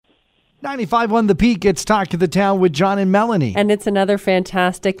95.1 The Peak, it's Talk of the Town with John and Melanie. And it's another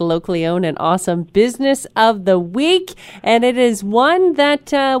fantastic, locally owned and awesome business of the week. And it is one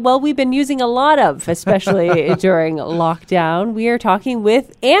that, we've been using a lot of, especially during lockdown. We are talking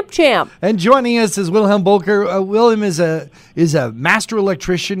with AmpChamp. And joining us is Whilhomen Boker. William is a master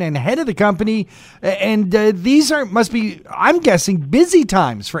electrician and head of the company. And these must be, I'm guessing, busy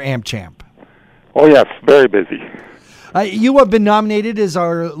times for AmpChamp. Oh, yes, very busy. You have been nominated as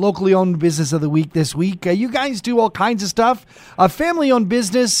our locally owned business of the week this week. You guys do all kinds of stuff. A family-owned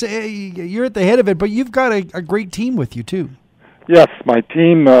business, you're at the head of it, but you've got a great team with you, too. Yes, my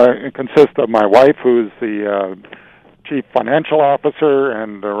team consists of my wife, who's the chief financial officer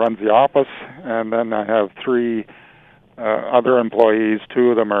and runs the office, and then I have three other employees. Two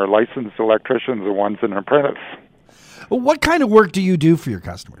of them are licensed electricians, and one's an apprentice. What kind of work do you do for your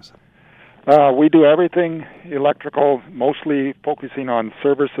customers? We do everything electrical, mostly focusing on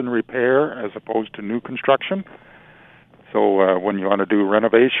service and repair as opposed to new construction. So when you want to do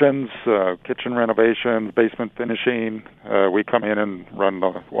renovations, kitchen renovations, basement finishing, we come in and run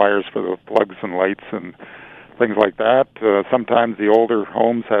the wires for the plugs and lights and things like that. Sometimes the older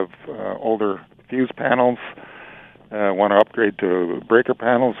homes have older fuse panels, want to upgrade to breaker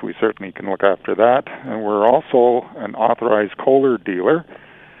panels. We certainly can look after that. And we're also an authorized Kohler dealer.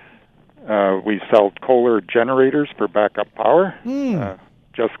 We sell Kohler generators for backup power.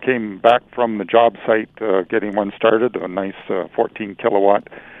 Just came back from the job site getting one started, a nice 14-kilowatt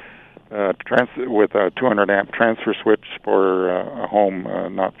with a 200-amp transfer switch for a home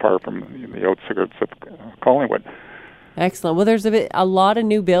not far from the outskirts of Collingwood. Excellent. Well, there's a lot of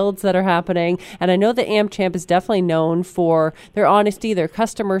new builds that are happening, and I know that AmpChamp is definitely known for their honesty, their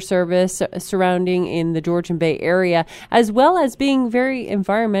customer service surrounding in the Georgian Bay area, as well as being very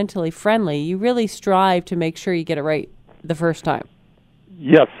environmentally friendly. You really strive to make sure you get it right the first time.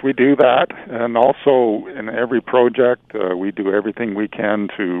 Yes, we do that, and also in every project, we do everything we can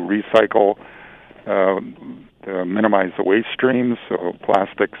to recycle, to minimize the waste streams, so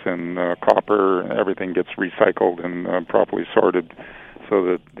plastics and copper, everything gets recycled and properly sorted so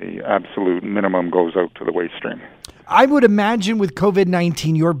that the absolute minimum goes out to the waste stream. I would imagine with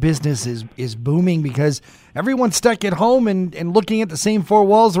COVID-19, your business is booming because everyone's stuck at home and looking at the same four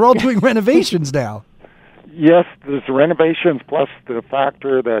walls. They're all doing renovations now. Yes, there's renovations plus the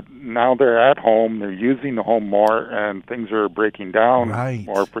factor that now they're at home, they're using the home more, and things are breaking down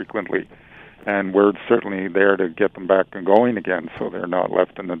more frequently. And we're certainly there to get them back and going again so they're not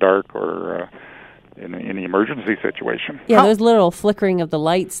left in the dark or in any emergency situation. Yeah, those little flickering of the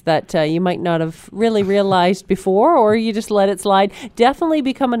lights that you might not have really realized before, or you just let it slide, definitely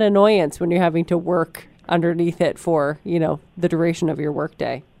become an annoyance when you're having to work underneath it for, the duration of your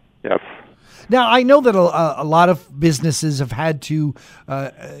workday. Yes. Now, I know that a lot of businesses have had to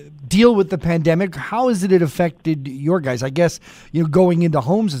deal with the pandemic. How has it affected your guys? I guess, going into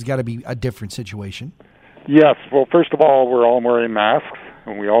homes has got to be a different situation. Yes. Well, first of all, we're all wearing masks,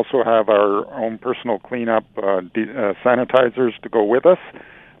 and we also have our own personal cleanup sanitizers to go with us.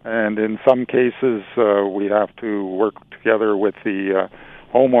 And in some cases, we have to work together with the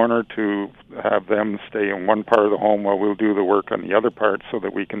homeowner to have them stay in one part of the home while we'll do the work on the other part so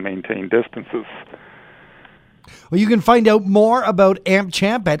that we can maintain distances. Well, you can find out more about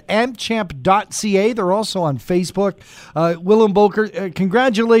AmpChamp at ampchamp.ca. They're also on Facebook. Whilhomen Boker,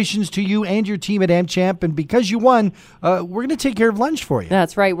 congratulations to you and your team at AmpChamp. And because you won, we're going to take care of lunch for you.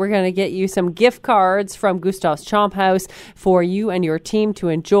 That's right. We're going to get you some gift cards from Gustav's Chomp House for you and your team to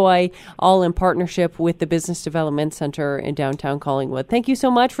enjoy, all in partnership with the Business Development Center in downtown Collingwood. Thank you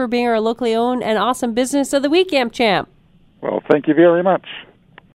so much for being our locally owned and awesome business of the week, AmpChamp. Well, thank you very much.